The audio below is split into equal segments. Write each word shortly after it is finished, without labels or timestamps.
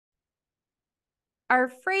Are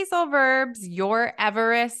phrasal verbs your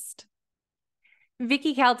Everest?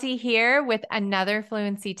 Vicky Kelty here with another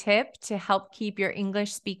fluency tip to help keep your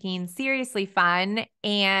English speaking seriously fun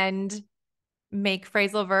and make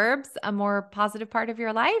phrasal verbs a more positive part of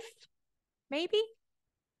your life. Maybe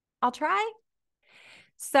I'll try.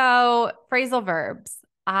 So phrasal verbs.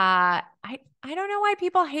 I don't know why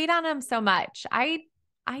people hate on them so much. I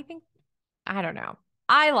think I don't know.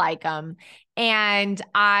 I like them, and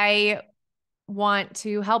I want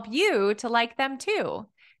to help you to like them too.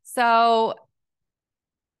 So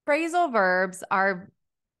phrasal verbs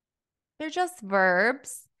they're just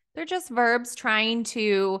verbs. They're just verbs trying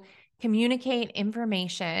to communicate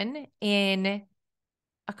information in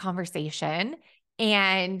a conversation.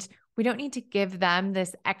 And we don't need to give them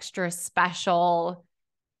this extra special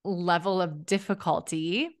level of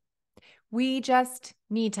difficulty. We just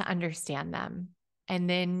need to understand them and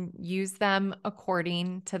then use them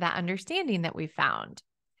according to that understanding that we found.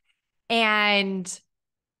 And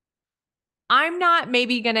I'm not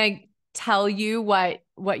maybe going to tell you what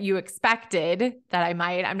you expected that I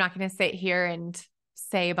might. I'm not going to sit here and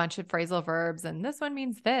say a bunch of phrasal verbs and this one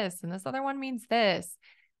means this and this other one means this.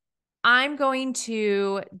 I'm going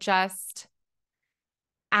to just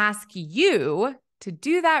ask you to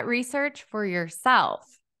do that research for yourself.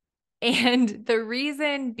 And the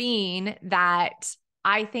reason being that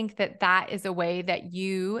I think that that is a way that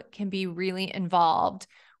you can be really involved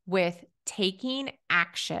with taking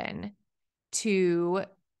action to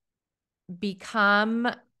become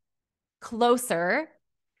closer,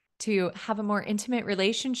 to have a more intimate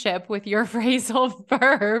relationship with your phrasal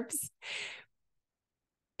verbs.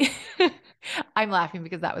 I'm laughing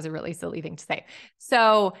because that was a really silly thing to say.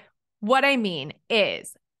 So what I mean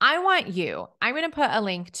is I'm going to put a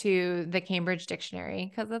link to the Cambridge Dictionary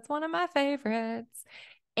because that's one of my favorites,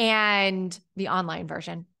 and the online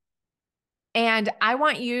version. And I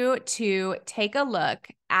want you to take a look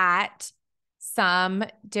at some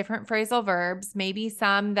different phrasal verbs, maybe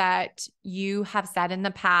some that you have said in the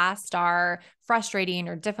past are frustrating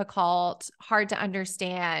or difficult, hard to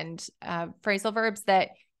understand, phrasal verbs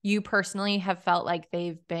that you personally have felt like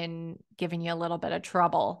they've been giving you a little bit of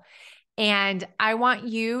trouble. And I want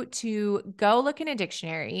you to go look in a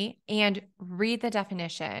dictionary and read the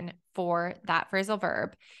definition for that phrasal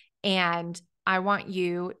verb. And I want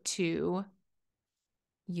you to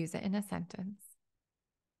use it in a sentence.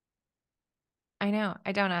 I know,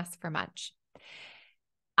 I don't ask for much.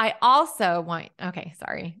 I also want, okay,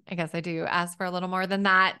 sorry, I guess I do ask for a little more than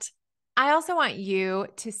that. I also want you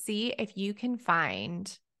to see if you can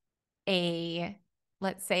find a,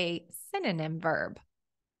 let's say, synonym verb.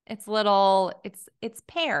 It's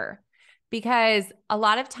pair, because a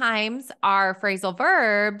lot of times our phrasal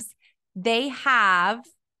verbs, they have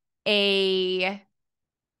a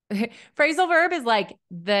phrasal verb is like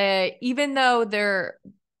even though they're,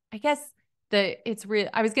 I guess it's real.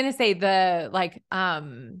 I was going to say the like,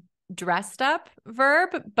 dressed up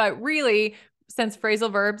verb, but really, since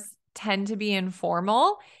phrasal verbs tend to be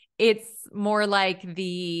informal, it's more like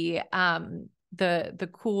the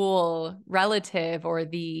cool relative, or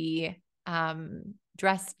the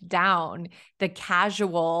dressed down, the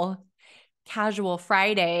casual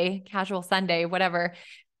Friday, casual Sunday, whatever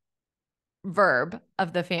verb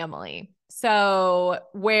of the family. So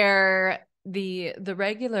where the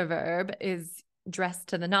regular verb is dressed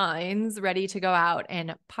to the nines, ready to go out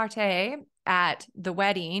and partay at the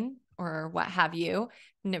wedding or what have you,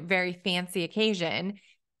 a very fancy occasion.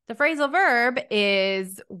 The phrasal verb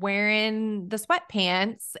is wearing the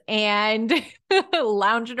sweatpants and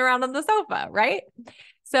lounging around on the sofa, right?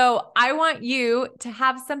 So I want you to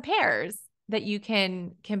have some pairs that you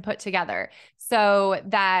can put together so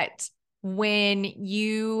that when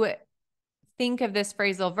you think of this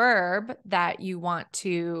phrasal verb that you want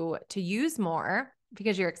to use more,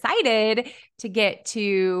 because you're excited to get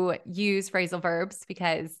to use phrasal verbs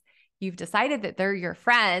because you've decided that they're your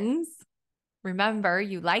friends. Remember,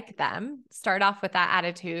 you like them. Start off with that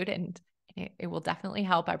attitude, and it will definitely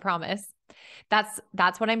help, I promise. That's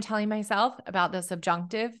what I'm telling myself about the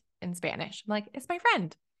subjunctive in Spanish. I'm like, it's my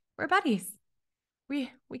friend. We're buddies.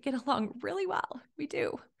 We get along really well. We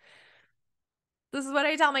do. This is what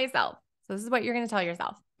I tell myself. So this is what you're going to tell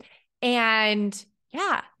yourself. And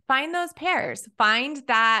yeah, find those pairs. Find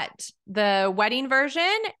the wedding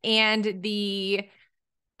version and the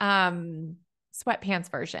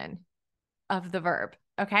sweatpants version of the verb.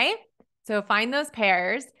 Okay. So find those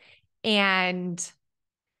pairs and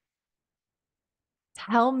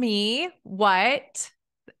tell me what,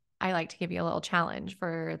 I like to give you a little challenge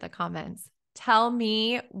for the comments. Tell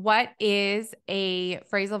me what is a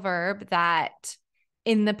phrasal verb that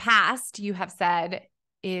in the past you have said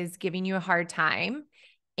is giving you a hard time,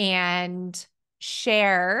 and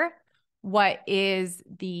share what is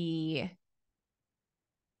the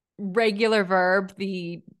regular verb,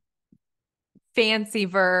 the fancy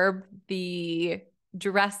verb, the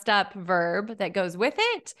dressed up verb that goes with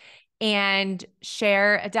it, and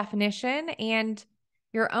share a definition and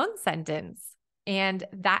your own sentence. And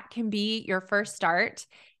that can be your first start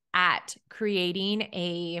at creating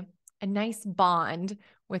a nice bond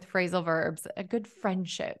with phrasal verbs, a good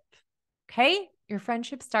friendship. Okay? Your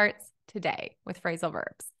friendship starts today with phrasal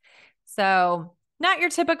verbs. So, not your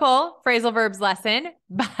typical phrasal verbs lesson,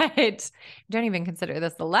 but don't even consider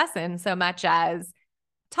this a lesson so much as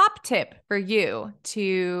top tip for you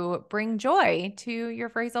to bring joy to your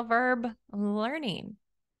phrasal verb learning.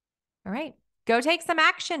 All right, go take some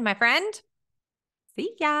action, my friend.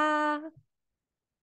 See ya.